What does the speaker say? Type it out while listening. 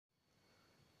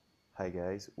Hi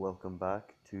guys, welcome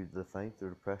back to the Fight Through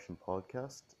Depression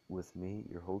podcast with me,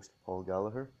 your host Paul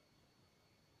Gallagher.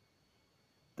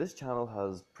 This channel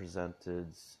has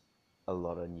presented a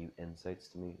lot of new insights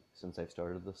to me since I've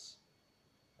started this.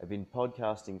 I've been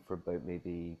podcasting for about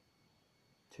maybe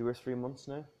 2 or 3 months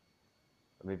now,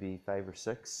 or maybe 5 or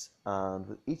 6, and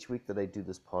with each week that I do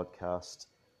this podcast,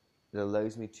 it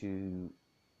allows me to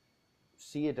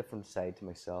see a different side to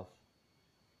myself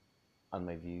and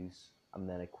my views, and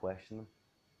then I question them.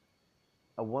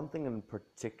 And one thing in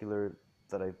particular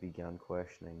that I began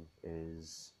questioning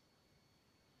is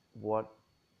what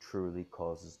truly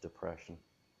causes depression.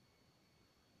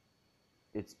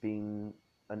 It's been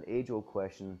an age-old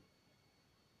question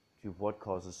to what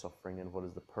causes suffering and what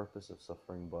is the purpose of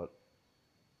suffering, but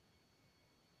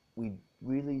we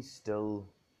really still,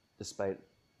 despite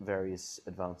various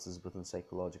advances within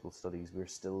psychological studies, we're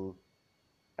still,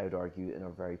 I would argue, in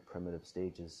our very primitive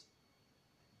stages.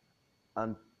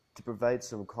 And to provide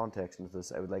some context into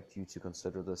this, I would like you to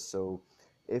consider this. So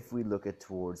if we look at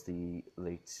towards the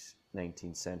late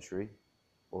 19th century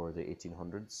or the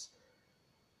 1800s,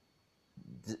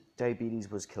 diabetes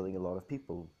was killing a lot of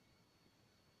people.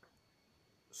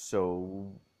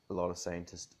 So a lot of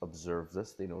scientists observed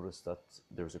this. They noticed that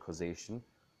there was a causation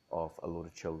of a lot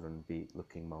of children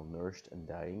looking malnourished and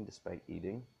dying despite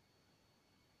eating.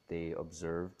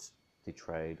 They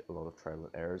tried a lot of trial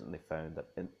and errors, and they found that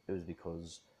it was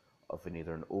because of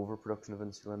either an overproduction of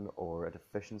insulin or a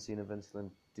deficiency of insulin.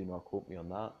 Do not quote me on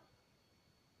that.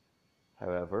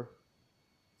 However,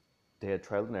 they had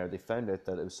trial and error. They found out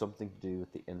that it was something to do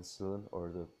with the insulin or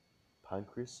the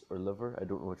pancreas or liver. I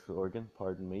don't know which organ,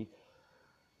 pardon me.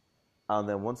 And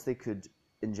then once they could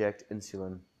inject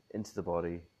insulin into the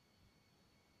body,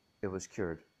 it was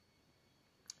cured.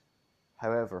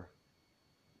 However,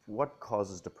 what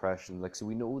causes depression? So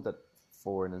we know that,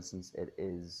 for an instance, it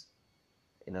is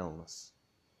an illness.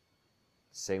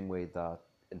 Same way that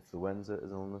influenza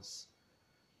is an illness,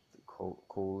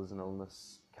 cold is an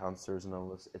illness, cancer is an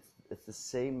illness. It's the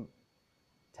same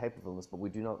type of illness, but we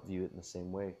do not view it in the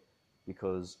same way,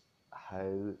 because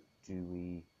how do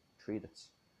we treat it?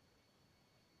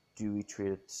 Do we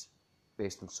treat it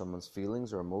based on someone's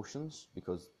feelings or emotions?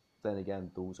 Because then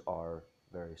again, those are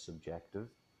very subjective.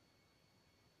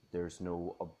 There's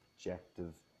no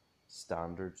objective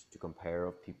standard to compare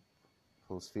of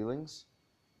people's feelings.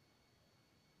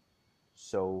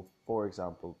 So, for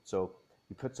example,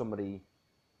 you put somebody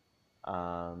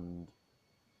and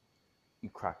you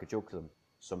crack a joke to them.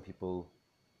 Some people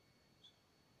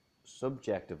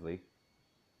subjectively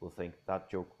will think that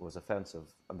joke was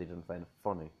offensive and they didn't find it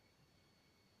funny.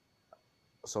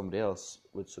 Somebody else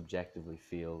would subjectively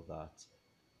feel that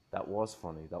that was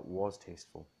funny, that was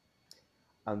tasteful.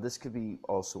 And this could be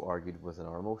also argued within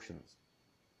our emotions.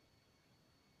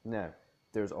 Now,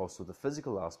 there's also the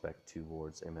physical aspect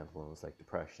towards a mental illness like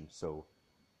depression. So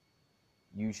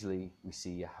usually we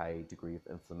see a high degree of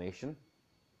inflammation.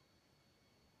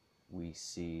 We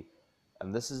see,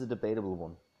 and this is a debatable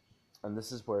one, and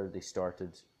this is where they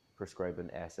started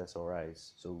prescribing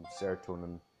SSRIs, so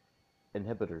serotonin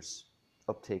inhibitors,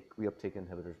 reuptake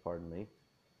inhibitors, pardon me.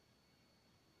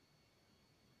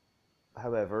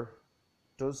 However,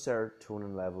 does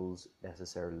serotonin levels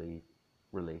necessarily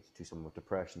relate to someone with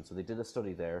depression? So they did a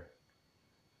study there.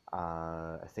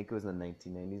 I think it was in the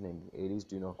 1990s, 1980s.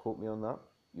 Do not quote me on that.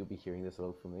 You'll be hearing this a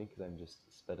lot from me because I'm just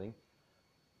spitting.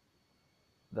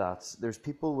 That there's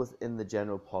people within the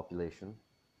general population,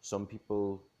 some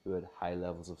people who had high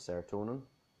levels of serotonin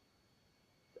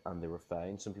and they were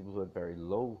fine. Some people who had very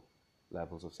low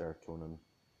levels of serotonin,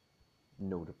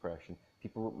 no depression.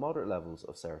 People with moderate levels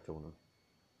of serotonin,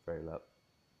 very low,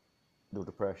 no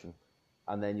depression.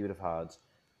 And then you would have had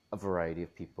a variety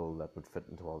of people that would fit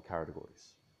into all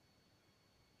categories.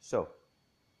 So,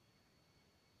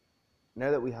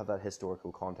 now that we have that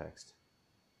historical context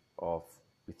of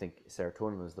we think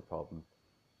serotonin is the problem,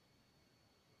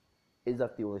 is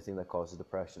that the only thing that causes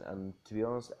depression? And to be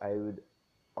honest, I would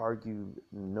argue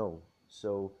no.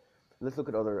 So let's look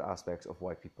at other aspects of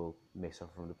why people may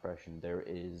suffer from depression. There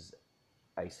is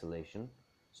isolation.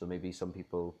 So maybe some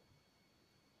people,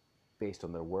 based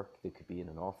on their work, they could be in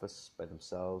an office by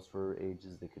themselves for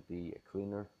ages. They could be a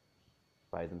cleaner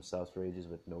by themselves for ages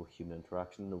with no human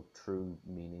interaction, no true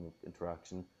meaning of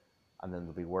interaction. And then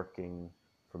they'll be working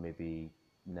for maybe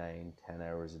 9-10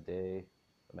 hours a day.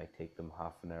 It might take them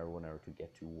half an hour, 1 hour to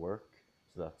get to work.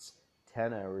 So that's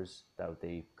 10 hours that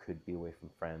they could be away from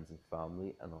friends and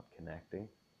family and not connecting.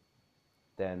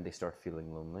 Then they start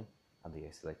feeling lonely and they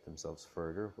isolate themselves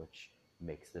further, which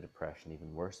makes the depression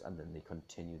even worse, and then they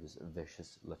continue this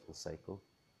vicious little cycle.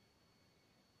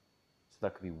 So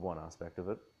that could be one aspect of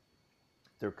it.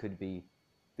 There could be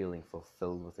feeling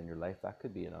fulfilled within your life. That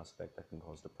could be an aspect that can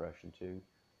cause depression too.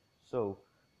 So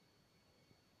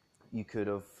you could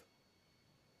have,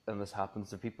 and this happens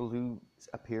to people who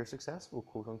appear successful,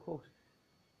 quote unquote.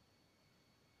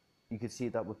 You could see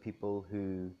that with people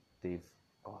who they've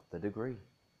got the degree,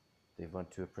 they've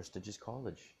went to a prestigious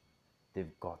college,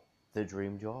 they've got the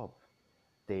dream job,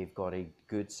 they've got a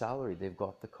good salary, they've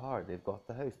got the car, they've got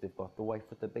the house, they've got the wife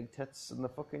with the big tits and the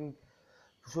fucking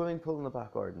swimming pool in the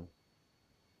back garden.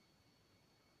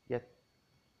 Yet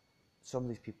some of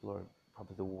these people are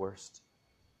probably the worst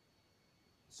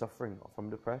suffering from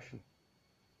depression.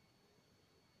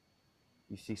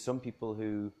 You see some people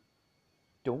who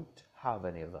don't have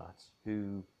any of that,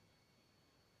 who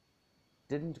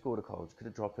didn't go to college, could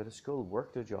have dropped out of school,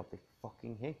 worked a job they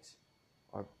fucking hate,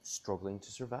 are struggling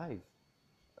to survive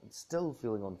and still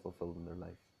feeling unfulfilled in their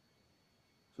life.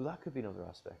 So that could be another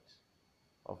aspect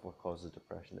of what causes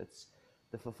depression. It's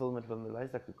the fulfillment from their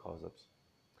lives that could cause it.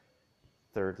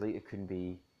 Thirdly, it can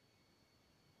be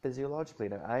physiologically.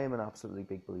 Now, I am an absolutely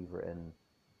big believer in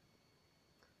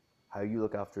how you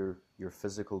look after your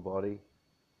physical body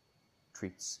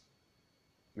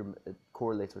it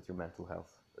correlates with your mental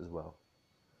health as well.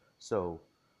 So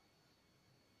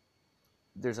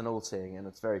there's an old saying, and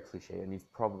it's very cliche, and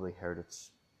you've probably heard it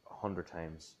 100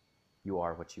 times: you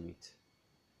are what you eat.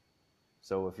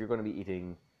 So if you're going to be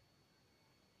eating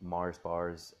Mars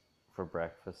bars for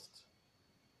breakfast,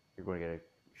 you're going to get a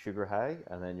sugar high,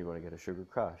 and then you're going to get a sugar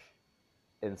crash.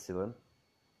 Insulin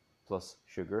plus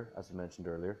sugar, as I mentioned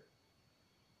earlier,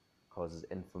 causes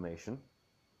inflammation,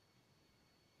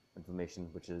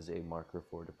 which is a marker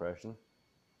for depression.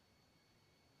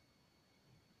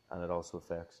 And it also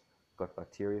affects gut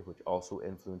bacteria, which also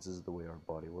influences the way our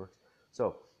body works.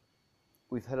 So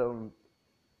we've hit on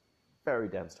a very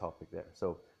dense topic there.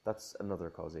 So that's another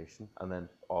causation. And then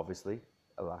obviously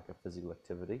a lack of physical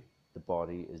activity. The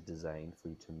body is designed for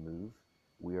you to move.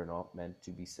 We are not meant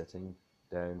to be sitting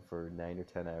down for 9 or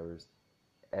 10 hours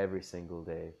every single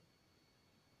day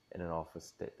in an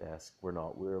office desk. We're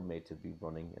not. We're made to be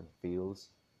running in fields,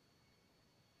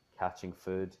 catching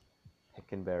food,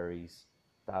 picking berries.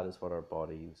 That is what our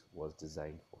body was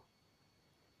designed for.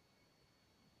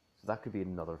 So that could be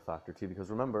another factor too, because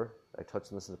remember, I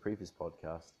touched on this in the previous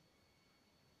podcast.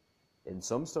 In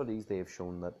some studies, they have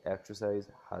shown that exercise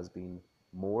has been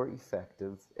more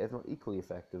effective, if not equally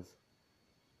effective,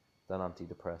 than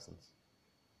antidepressants.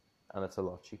 And it's a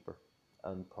lot cheaper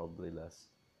and probably less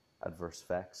adverse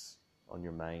effects on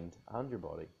your mind and your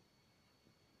body.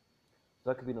 So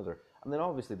that could be another. And then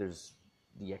obviously there's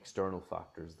the external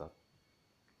factors that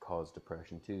cause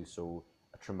depression too. So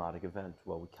a traumatic event,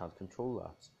 well, we can't control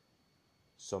that.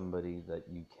 Somebody that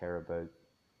you care about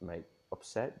might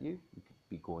upset you. You could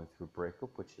be going through a breakup,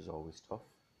 which is always tough.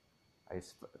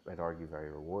 I'd argue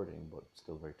very rewarding, but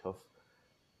still very tough.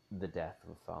 The death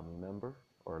of a family member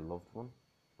or a loved one,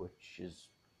 which is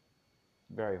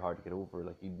very hard to get over.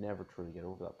 Like, you'd never truly get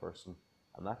over that person,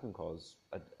 and that can cause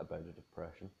a bout of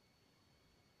depression.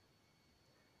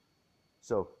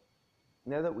 So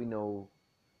now that we know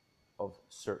of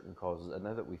certain causes, and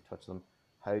now that we've touched them,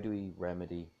 how do we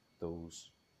remedy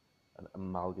those and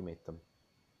amalgamate them?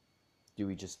 Do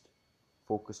we just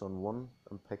focus on one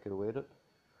and pick it away at it?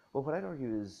 Well, what I'd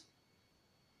argue is,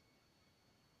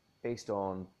 based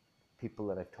on people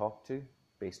that I've talked to,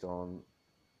 based on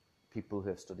people who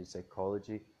have studied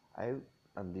psychology, and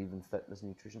even fitness and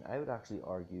nutrition, I would actually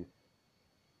argue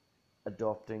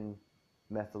adopting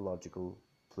methodological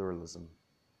pluralism.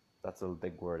 That's a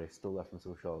big word. I stole that from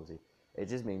sociology. It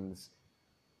just means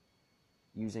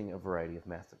using a variety of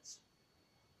methods.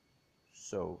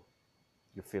 So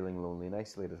you're feeling lonely and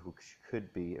isolated, which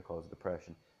could be a cause of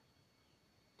depression.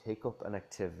 Take up an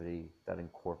activity that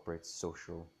incorporates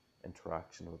social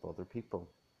interaction with other people.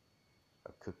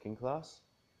 A cooking class,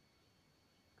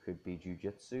 could be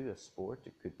jiu-jitsu, a sport,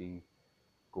 it could be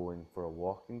going for a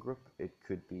walking group, it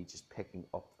could be just picking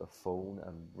up the phone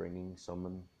and ringing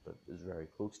someone that is very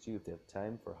close to you if they have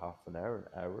time for half an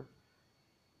hour.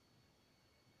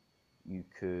 You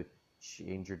could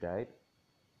change your diet,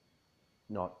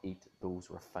 not eat those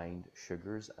refined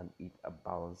sugars, and eat a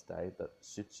balanced diet that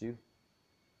suits you.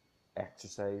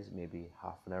 Exercise, maybe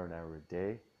half an hour a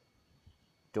day.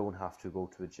 Don't have to go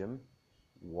to a gym.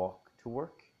 Walk to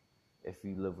work. If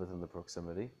you live within the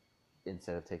proximity,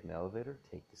 instead of taking the elevator,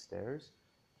 take the stairs.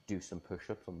 Do some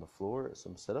push-ups on the floor,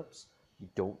 some sit-ups. You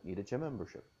don't need a gym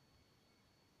membership.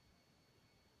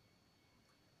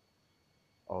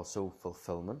 Also,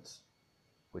 fulfillment,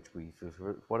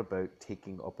 what about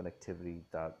taking up an activity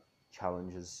that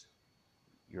challenges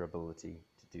your ability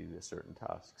to do a certain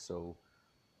task. So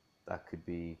that could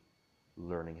be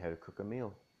learning how to cook a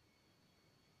meal,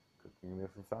 cooking a meal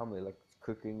for family. Like,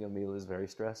 cooking a meal is very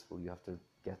stressful. You have to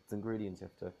get the ingredients, you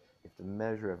have to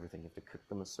measure everything, you have to cook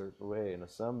them a certain way and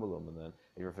assemble them, and then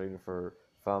if you're cooking for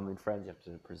family and friends, you have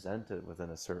to present it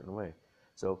within a certain way.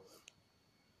 So,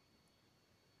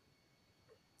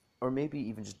 or maybe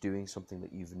even just doing something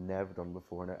that you've never done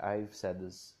before. Now, I've said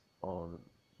this on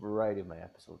a variety of my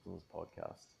episodes on this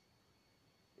podcast,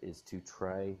 is to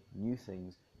try new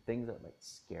things, things that might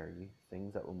scare you,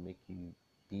 things that will make you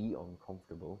be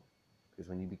uncomfortable. Because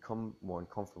when you become more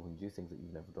uncomfortable, when you do things that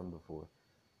you've never done before,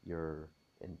 your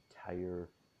entire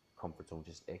comfort zone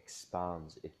just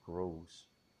expands, it grows.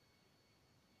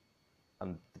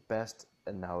 And the best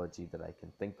analogy that I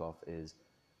can think of is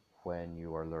when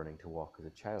you are learning to walk as a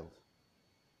child.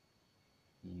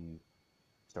 You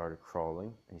started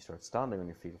crawling and you started standing on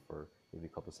your feet for maybe a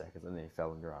couple of seconds, and then you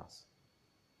fell on your ass.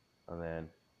 And then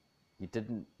you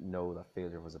didn't know that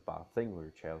failure was a bad thing when you were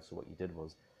a child, so what you did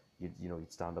was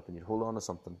you'd stand up and you'd hold on to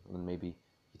something, and then maybe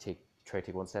you try to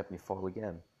take one step and you fall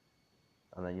again.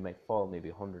 And then you might fall maybe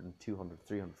 100 and 200,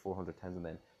 300, 400 times, and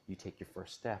then you take your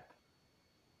first step.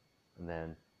 And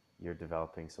then you're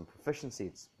developing some proficiency,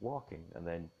 it's walking, and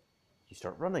then you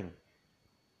start running.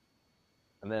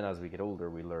 And then as we get older,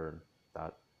 we learn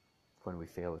that when we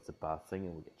fail, it's a bad thing,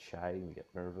 and we get shy and we get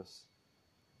nervous.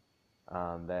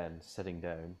 And then sitting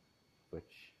down,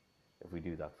 which if we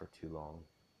do that for too long,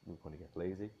 we're going to get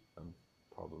lazy and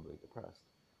probably depressed.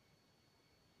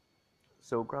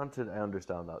 So granted, I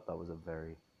understand that that was a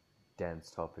very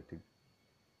dense topic to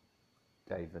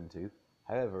dive into.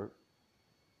 However,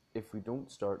 if we don't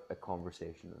start a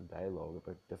conversation and dialogue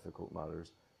about difficult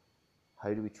matters,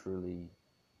 how do we truly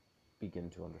begin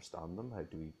to understand them? How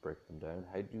do we break them down?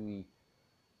 How do we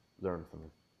learn from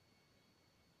them?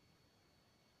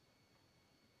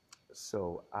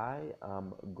 So I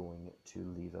am going to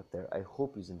leave that there. I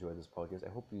hope you enjoyed this podcast.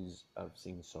 I hope you have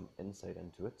seen some insight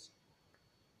into it.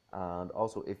 And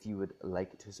also, if you would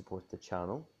like to support the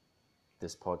channel,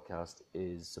 this podcast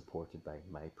is supported by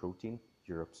MyProtein,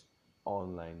 Europe's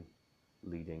online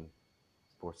leading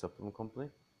sports supplement company.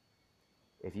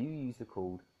 If you use the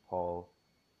code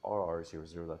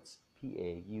PaulRR00, that's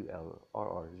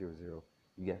PAULRR00,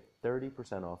 you get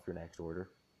 30% off your next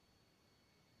order.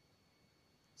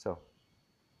 So,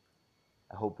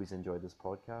 I hope you've enjoyed this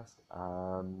podcast,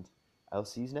 and I'll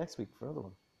see you next week for another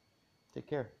one. Take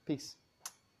care. Peace.